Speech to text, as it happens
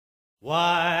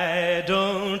Why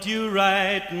don't you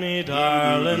write me,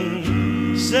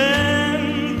 darling?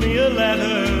 Send me a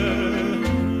letter.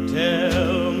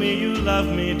 Tell me you love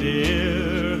me,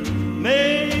 dear.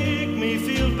 Make me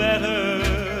feel better.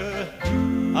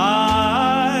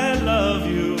 I love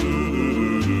you.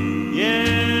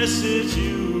 Yes, it's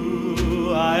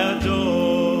you I adore.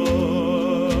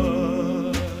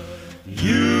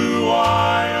 You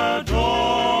I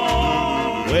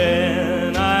adore.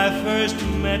 When I first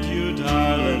met you,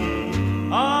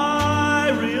 darling, I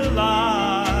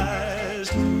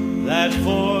realized that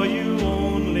for you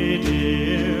only,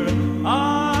 dear,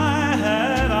 I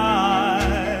had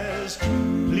eyes.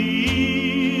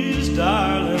 Please,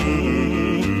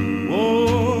 darling,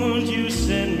 won't you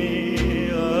send me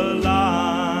a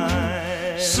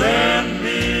line? Send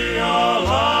me a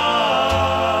line.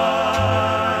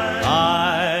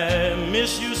 I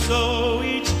miss you so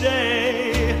each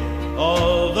day,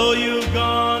 although you've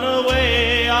gone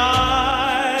away.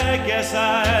 I guess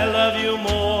I love you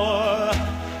more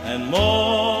and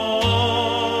more,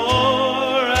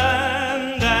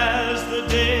 and as the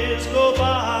days go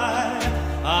by,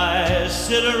 I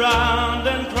sit around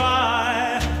and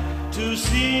cry to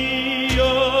see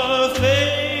your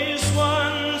face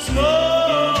once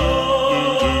more.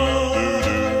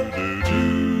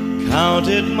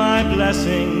 Counted my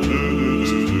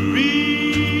blessings,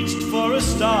 reached for a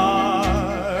star.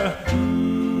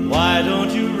 Why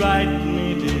don't you write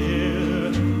me,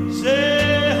 dear?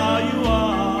 Say how you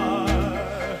are.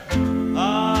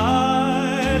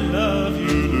 I love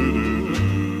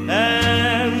you,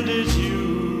 and it's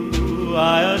you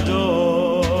I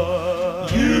adore.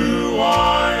 You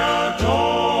I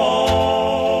adore.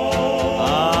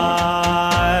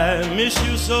 I miss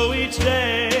you so each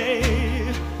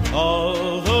day,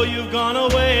 although you've gone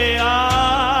away.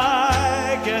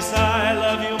 I guess I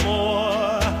love you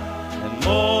more and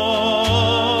more,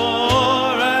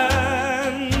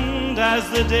 and as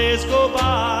the days go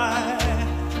by,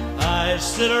 I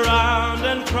sit around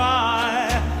and cry